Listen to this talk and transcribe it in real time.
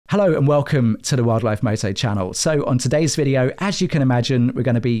Hello and welcome to the Wildlife Moto channel. So on today's video, as you can imagine, we're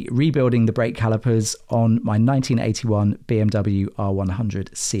going to be rebuilding the brake calipers on my 1981 BMW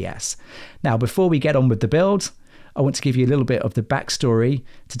R100CS. Now, before we get on with the build, I want to give you a little bit of the backstory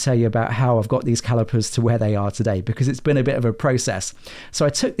to tell you about how I've got these calipers to where they are today, because it's been a bit of a process. So I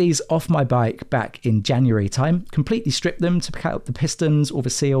took these off my bike back in January time, completely stripped them to pick out the pistons, all the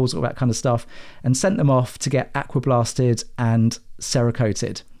seals, all that kind of stuff, and sent them off to get aqua-blasted and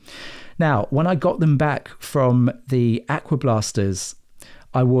cerakoted. Now, when I got them back from the aqua-blasters,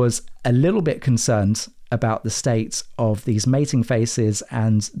 I was a little bit concerned about the state of these mating faces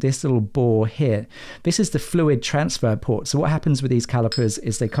and this little bore here. This is the fluid transfer port. So what happens with these calipers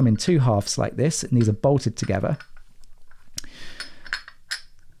is they come in two halves like this, and these are bolted together.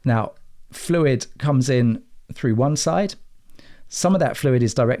 Now, fluid comes in through one side. Some of that fluid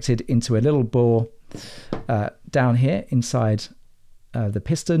is directed into a little bore down here inside the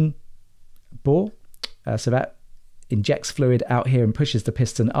piston bore. So that injects fluid out here and pushes the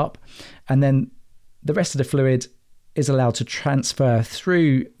piston up. And then the rest of the fluid is allowed to transfer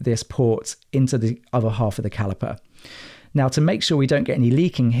through this port into the other half of the caliper. Now, to make sure we don't get any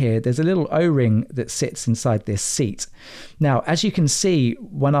leaking here, there's a little O-ring that sits inside this seat. Now, as you can see,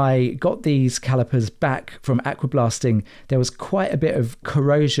 when I got these calipers back from aquablasting, there was quite a bit of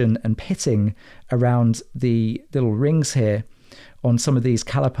corrosion and pitting around the little rings here on some of these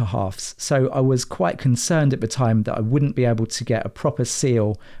caliper halves. So I was quite concerned at the time that I wouldn't be able to get a proper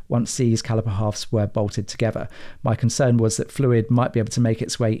seal once these caliper halves were bolted together. My concern was that fluid might be able to make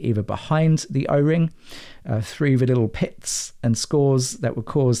its way either behind the O-ring, through the little pits and scores that were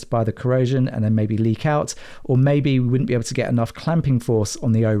caused by the corrosion and then maybe leak out, or maybe we wouldn't be able to get enough clamping force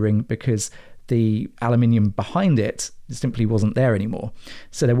on the O-ring because the aluminium behind it simply wasn't there anymore.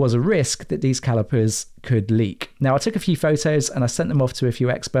 So there was a risk that these calipers could leak. Now, I took a few photos and I sent them off to a few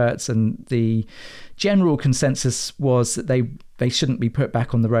experts, and the general consensus was that they shouldn't be put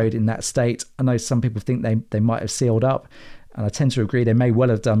back on the road in that state. I know some people think they might have sealed up, and I tend to agree they may well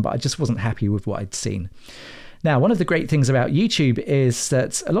have done, but I just wasn't happy with what I'd seen. Now, one of the great things about YouTube is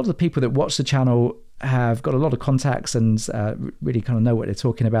that a lot of the people that watch the channel have got a lot of contacts and really kind of know what they're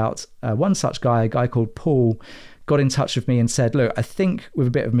talking about. One such guy, a guy called Paul, got in touch with me and said, look, I think with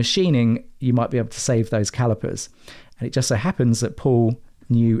a bit of machining, you might be able to save those calipers. And it just so happens that Paul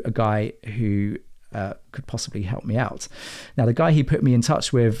knew a guy who could possibly help me out. Now, the guy he put me in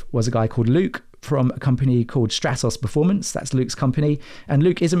touch with was a guy called Luke from a company called Stratos Performance. That's Luke's company. And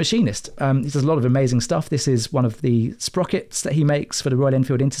Luke is a machinist. He does a lot of amazing stuff. This is one of the sprockets that he makes for the Royal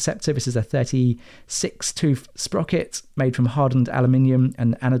Enfield Interceptor. This is a 36-tooth sprocket made from hardened aluminium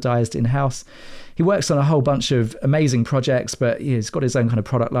and anodized in-house. He works on a whole bunch of amazing projects, but he's got his own kind of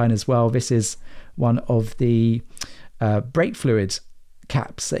product line as well. This is one of the brake fluid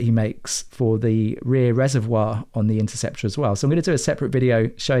caps that he makes for the rear reservoir on the Interceptor as well. So I'm going to do a separate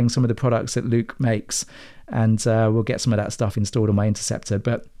video showing some of the products that Luke makes, and we'll get some of that stuff installed on my Interceptor.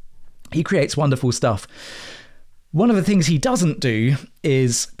 But he creates wonderful stuff. One of the things he doesn't do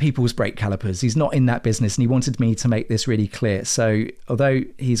is people's brake calipers. He's not in that business, and he wanted me to make this really clear. So although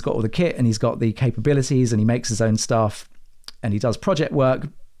he's got all the kit and he's got the capabilities and he makes his own stuff and he does project work,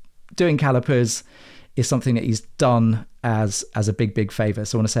 doing calipers is something that he's done as a big favor.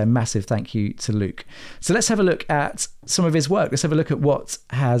 So I want to say a massive thank you to Luke. So let's have a look at some of his work. Let's have a look at what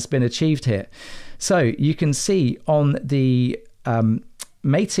has been achieved here. So you can see on the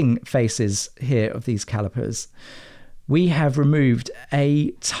mating faces here of these calipers, we have removed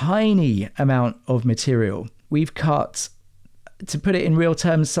a tiny amount of material. We've cut, to put it in real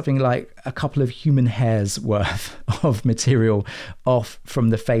terms, something like a couple of human hairs worth of material off from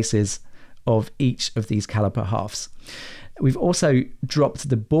the faces of each of these caliper halves. We've also dropped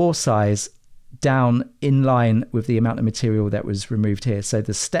the bore size down in line with the amount of material that was removed here. So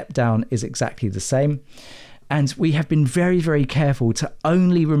the step down is exactly the same. And we have been very careful to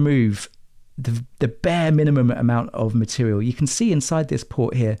only remove the bare minimum amount of material. You can see inside this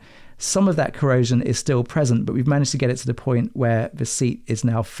port here, some of that corrosion is still present, but we've managed to get it to the point where the seat is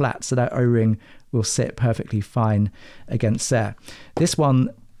now flat. So that O-ring will sit perfectly fine against there. This one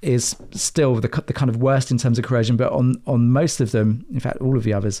is still the kind of worst in terms of corrosion, but on most of them, in fact all of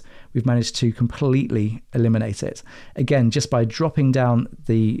the others, we've managed to completely eliminate it. Again, just by dropping down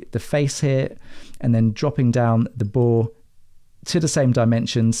the face here and then dropping down the bore to the same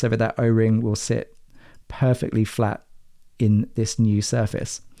dimensions so that O-ring will sit perfectly flat in this new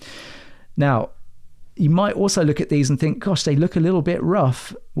surface. Now, You might also look at these and think, gosh, they look a little bit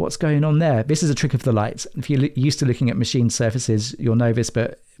rough. What's going on there? This is a trick of the light. If you're used to looking at machined surfaces, you'll know this,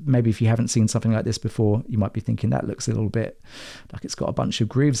 but maybe if you haven't seen something like this before, you might be thinking that looks a little bit like it's got a bunch of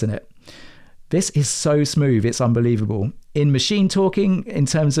grooves in it. This is so smooth, it's unbelievable. In machine talking, in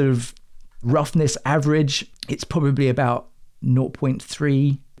terms of roughness average, it's probably about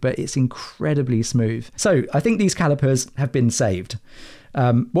 0.3, but it's incredibly smooth. So I think these calipers have been saved.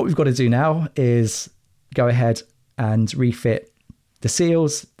 What we've got to do now is go ahead and refit the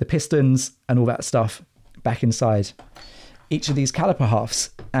seals, the pistons, and all that stuff back inside each of these caliper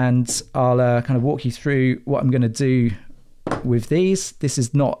halves. And I'll kind of walk you through what I'm going to do with these. This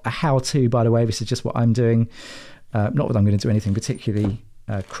is not a how-to, by the way. This is just what I'm doing. Not that I'm going to do anything particularly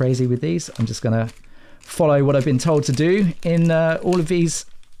crazy with these. I'm just going to follow what I've been told to do in all of these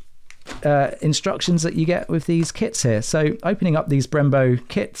instructions that you get with these kits here. So opening up these Brembo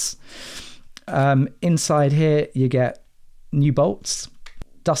kits, inside here you get new bolts,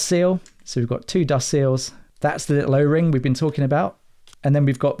 dust seal. So we've got 2 dust seals. That's the little O-ring we've been talking about. And then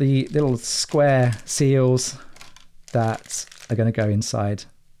we've got the little square seals that are going to go inside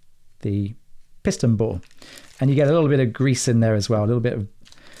the piston bore. And you get a little bit of grease in there as well, a little bit of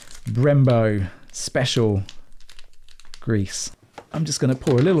Brembo special grease. I'm just going to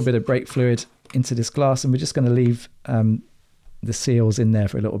pour a little bit of brake fluid into this glass, and we're just going to leave the seals in there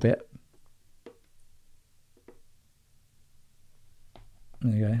for a little bit.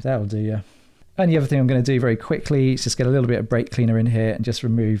 There you go, that'll do you. And the other thing I'm going to do very quickly is just get a little bit of brake cleaner in here and just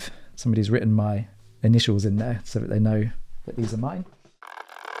remove, somebody's written my initials in there so that they know that these are mine.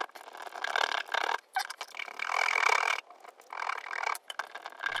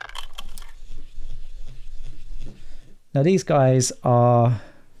 Now these guys are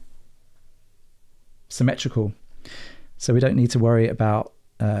symmetrical, so we don't need to worry about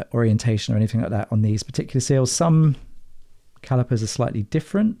orientation or anything like that on these particular seals. Some calipers are slightly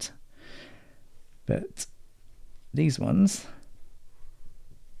different, but these ones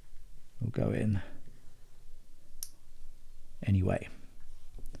will go in anyway.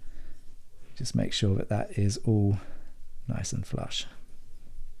 Just make sure that that is all nice and flush.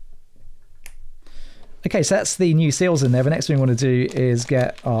 Okay, so that's the new seals in there. The next thing we want to do is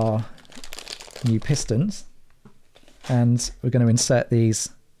get our new pistons, and we're going to insert these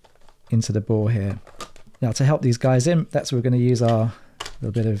into the bore here. Now to help these guys in, that's where we're going to use our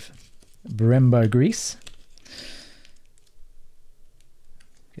little bit of Brembo grease.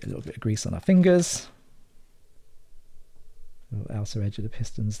 Get a little bit of grease on our fingers. A little outer edge of the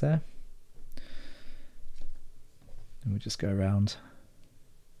pistons there. And we'll just go around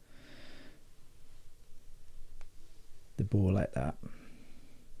the bore like that.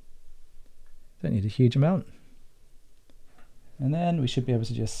 Don't need a huge amount. And then we should be able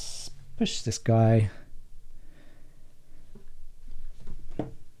to just push this guy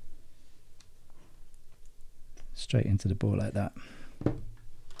straight into the bore like that.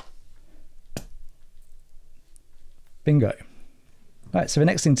 Bingo. Right, so the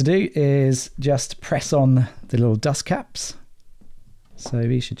next thing to do is just press on the little dust caps. So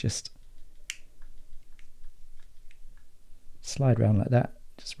we should just slide around like that.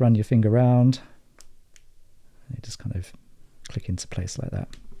 Just run your finger around. And it just kind of click into place like that.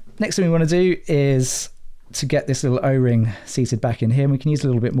 Next thing we want to do is to get this little O-ring seated back in here. And we can use a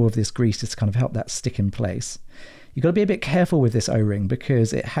little bit more of this grease just to kind of help that stick in place. You've got to be a bit careful with this O-ring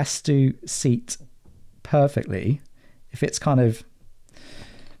because it has to seat perfectly. If it's kind of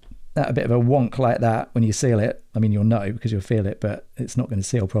at a bit of a wonk like that when you seal it, I mean, you'll know because you'll feel it, but it's not going to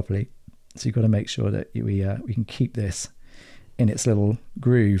seal properly. So you've got to make sure that we can keep this in its little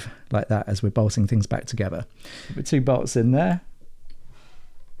groove like that as we're bolting things back together. With 2 bolts in there.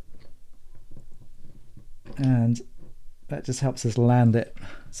 And that just helps us land it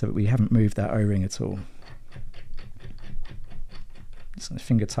so that we haven't moved that O-ring at all. Just going to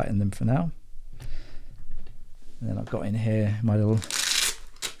finger tighten them for now. And then I've got in here my little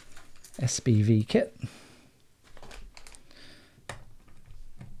SBV kit.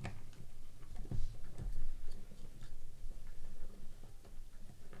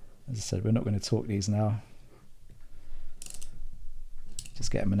 As I said, we're not going to torque these now.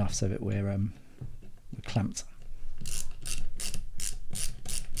 Just get them enough so that we're clamped.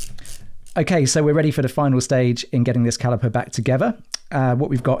 Okay, so we're ready for the final stage in getting this caliper back together. What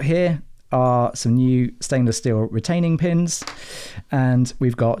we've got here are some new stainless steel retaining pins, and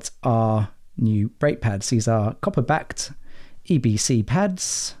we've got our new brake pads. These are copper-backed EBC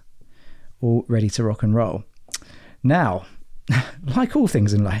pads, all ready to rock and roll. Now, like all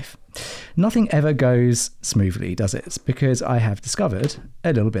things in life, nothing ever goes smoothly, does it? Because I have discovered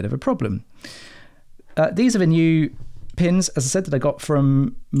a little bit of a problem. These are the new pins, as I said, that I got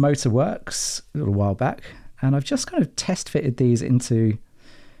from Moto Works a little while back. And I've just kind of test fitted these into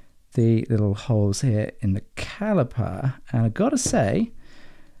the little holes here in the caliper. And I've got to say,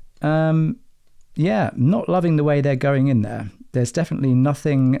 yeah, not loving the way they're going in there. There's definitely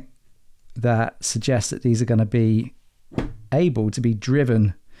nothing that suggests that these are going to be able to be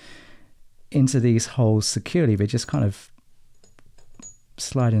driven into these holes securely. They're just kind of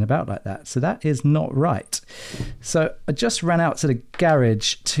sliding about like that. So that is not right. So I just ran out to the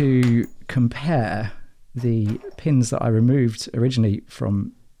garage to compare the pins that I removed originally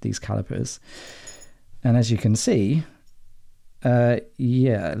from these calipers. And as you can see,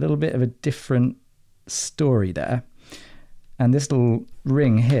 yeah, a little bit of a different story there. And this little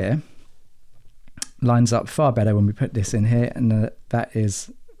ring here lines up far better when we put this in here, and that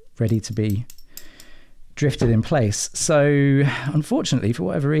is ready to be drifted in place. So unfortunately, for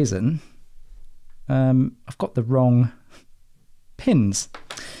whatever reason, I've got the wrong pins.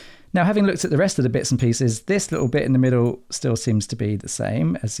 Now, having looked at the rest of the bits and pieces, this little bit in the middle still seems to be the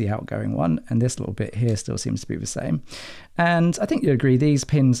same as the outgoing one, and this little bit here still seems to be the same. And I think you'll agree these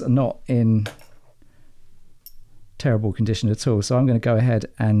pins are not in terrible condition at all. So I'm going to go ahead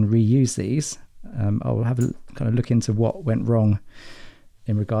and reuse these. I'll have a kind of look into what went wrong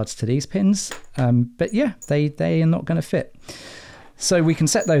in regards to these pins. But yeah, they are not going to fit. So we can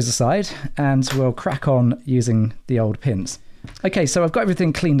set those aside and we'll crack on using the old pins. Okay, so I've got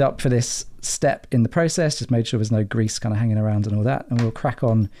everything cleaned up for this step in the process, just made sure there's no grease kind of hanging around and all that. And we'll crack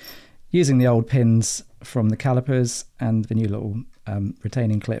on using the old pins from the calipers and the new little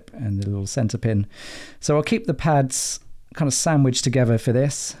retaining clip and the little center pin. So I'll keep the pads kind of sandwiched together for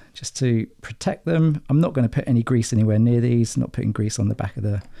this, just to protect them. I'm not going to put any grease anywhere near these, not putting grease on the back of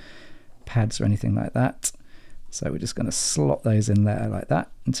the pads or anything like that. So we're just going to slot those in there like that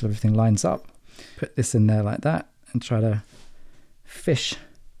until everything lines up. Put this in there like that and try to fish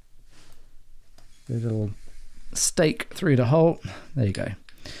the little stake through the hole. There you go.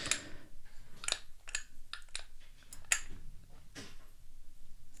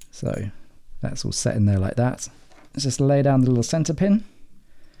 So that's all set in there like that. Let's just lay down the little center pin.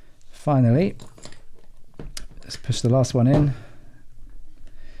 Finally, let's push the last one in.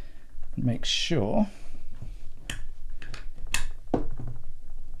 Make sure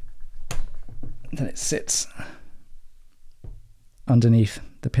that it sits underneath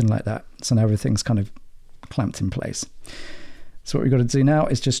the pin like that. So now everything's kind of clamped in place. So what we've got to do now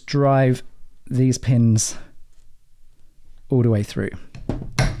is just drive these pins all the way through.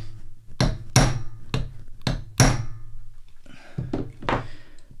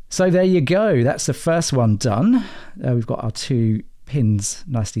 So there you go, that's the first one done. We've got our two pins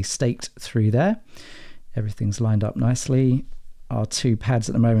nicely staked through there. Everything's lined up nicely. Our two pads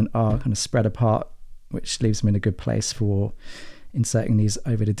at the moment are kind of spread apart, which leaves them in a good place for inserting these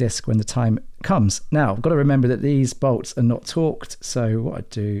over the disc when the time comes. Now, I've got to remember that these bolts are not torqued, so what I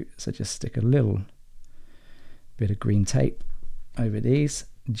do is I just stick a little bit of green tape over these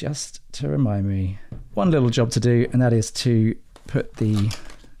just to remind me. One little job to do, and that is to put the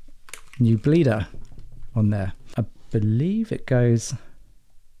new bleeder on there. I believe it goes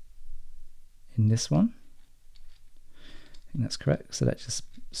in this one. I think that's correct. So that just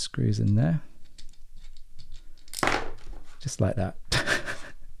screws in there. Just like that.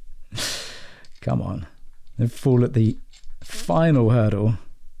 Come on. And fall at the final hurdle.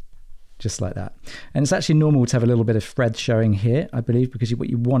 Just like that. And it's actually normal to have a little bit of thread showing here, I believe, because what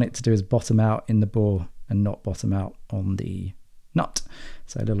you want it to do is bottom out in the bore and not bottom out on the nut.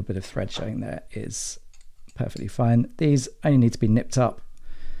 So a little bit of thread showing there is perfectly fine. These only need to be nipped up.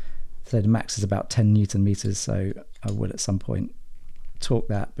 So the max is about 10 Newton meters, so I will at some point torque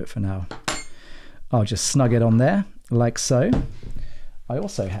that, but for now I'll just snug it on there like so. I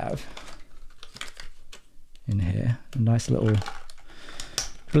also have in here a nice little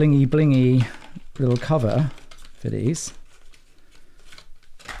blingy little cover for these.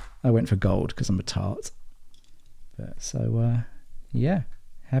 I went for gold because I'm a tart. But so yeah,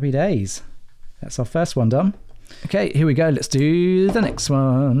 happy days. That's our first one done. Okay, here we go. Let's do the next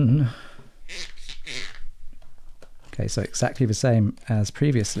one. Okay, so exactly the same as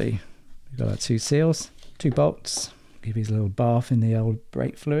previously. We've got our two seals, two bolts. Give these a little bath in the old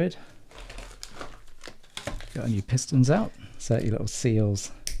brake fluid. Got our new pistons out. So your little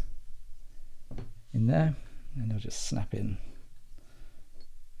seals in there, and they'll just snap in.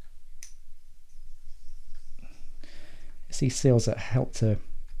 It's these seals that help to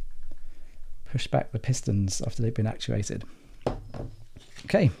push back the pistons after they've been actuated.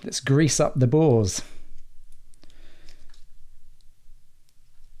 Okay, let's grease up the bores.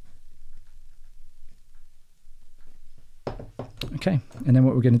 Okay, and then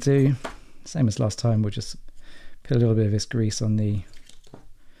what we're going to do, same as last time, we'll just put a little bit of this grease on the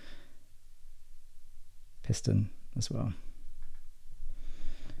piston as well,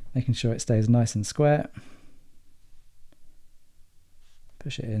 making sure it stays nice and square.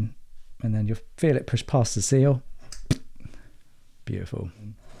 Push it in, and then you'll feel it push past the seal. Beautiful.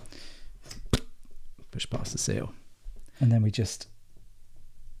 Push past the seal, and then we just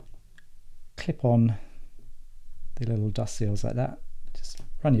clip on the little dust seals like that. Just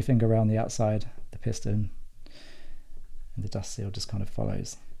run your finger around the outside the piston, and the dust seal just kind of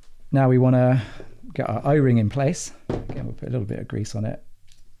follows. Now we want to get our O-ring in place. Again, we'll put a little bit of grease on it,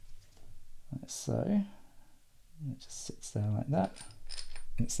 like so. It just sits there like that.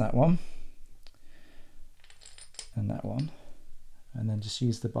 It's that one and that one, and then just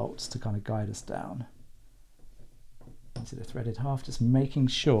use the bolts to kind of guide us down into the threaded half, just making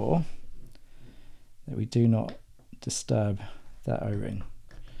sure that we do not disturb that O-ring.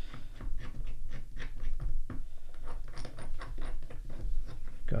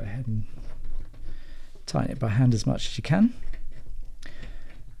 Go ahead and tighten it by hand as much as you can.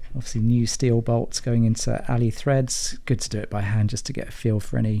 Obviously new steel bolts going into alley threads, good to do it by hand just to get a feel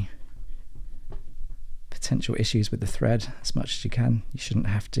for any potential issues with the thread as much as you can. You shouldn't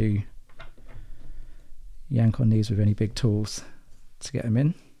have to yank on these with any big tools to get them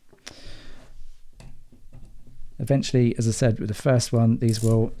in. Eventually, as I said with the first one, these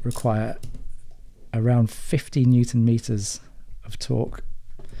will require around 50 Newton meters of torque,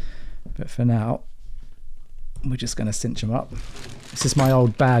 but for now we're just going to cinch them up. This is my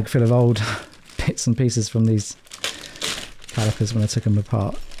old bag full of old bits and pieces from these calipers when I took them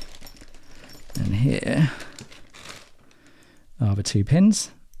apart. And here are the 2 pins.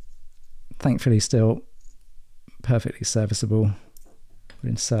 Thankfully still perfectly serviceable.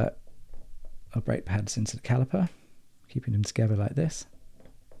 We'll insert our brake pads into the caliper, keeping them together like this.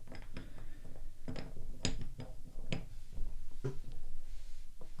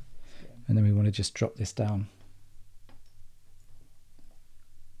 And then we want to just drop this down.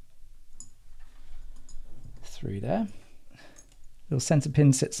 Through there. Little centre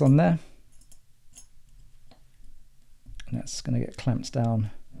pin sits on there. And that's going to get clamped down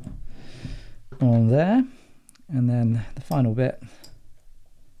on there. And then the final bit,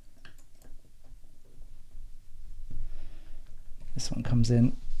 this one comes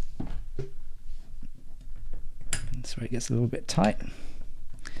in. That's where it gets a little bit tight.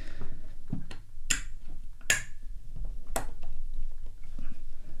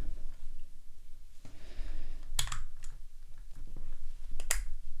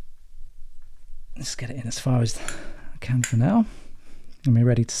 Let's get it in as far as I can for now, and we're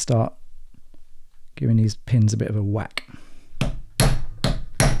ready to start giving these pins a bit of a whack.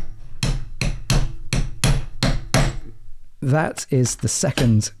 That is the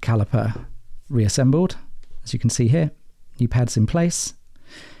second caliper reassembled. As you can see here, new pads in place.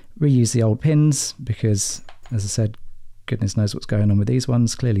 Reuse the old pins because, as I said, goodness knows what's going on with these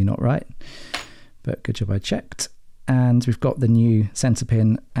ones, clearly not right, but good job I checked. And we've got the new centre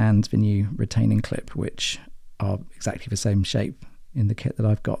pin and the new retaining clip, which are exactly the same shape in the kit that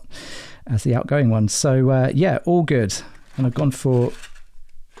I've got as the outgoing one. So yeah, all good. And I've gone for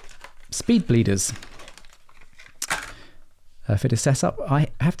speed bleeders for this setup. I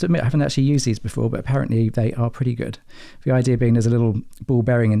have to admit I haven't actually used these before, but apparently they are pretty good. The idea being there's a little ball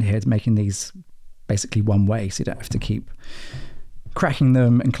bearing in here making these basically one way, so you don't have to keep cracking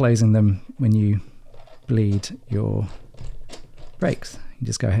them and closing them when you bleed your brakes. You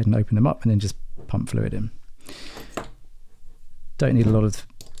just go ahead and open them up and then just pump fluid in. Don't need a lot of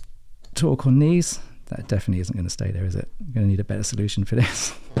torque on these. That definitely isn't going to stay there, is it? I'm going to need a better solution for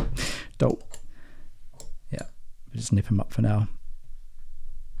this. Don't. Yeah, we'll just nip them up for now.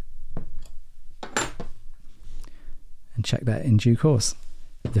 And check that in due course.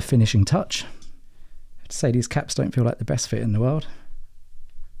 The finishing touch. I'd say these caps don't feel like the best fit in the world,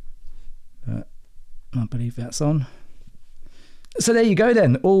 but I believe that's on. So there you go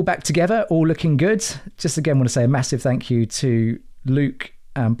then, all back together, all looking good. Just again want to say a massive thank you to Luke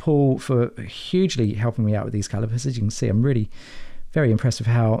and Paul for hugely helping me out with these calipers. As you can see, I'm really very impressed with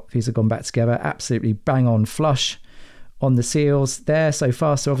how these have gone back together. Absolutely bang on flush on the seals there so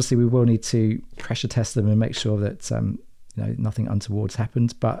far. So obviously we will need to pressure test them and make sure that you know, nothing untoward's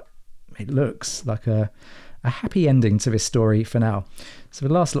happened, but it looks like a happy ending to this story for now. So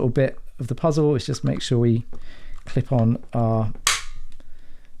the last little bit of the puzzle is just make sure we clip on our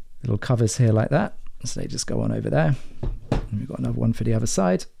little covers here like that, so they just go on over there, and we've got another one for the other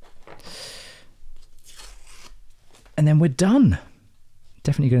side, and then we're done.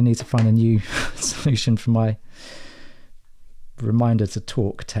 Definitely going to need to find a new solution for my reminder to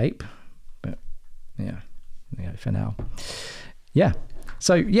torque tape, but yeah, for now. Yeah,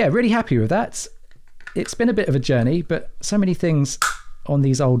 so yeah, really happy with that. It's been a bit of a journey, but so many things on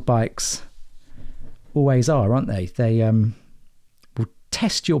these old bikes always are, aren't they? They will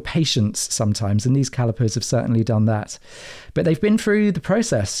test your patience sometimes, and these calipers have certainly done that. But they've been through the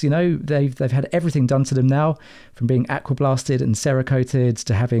process, you know. They've had everything done to them now, from being aqua-blasted and cerakoted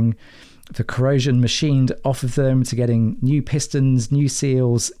to having the corrosion machined off of them, to getting new pistons, new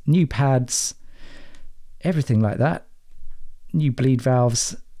seals, new pads, everything like that. New bleed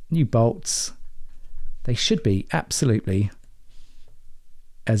valves, new bolts. They should be absolutely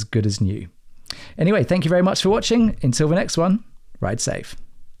as good as new. Anyway, thank you very much for watching. Until the next one, ride safe.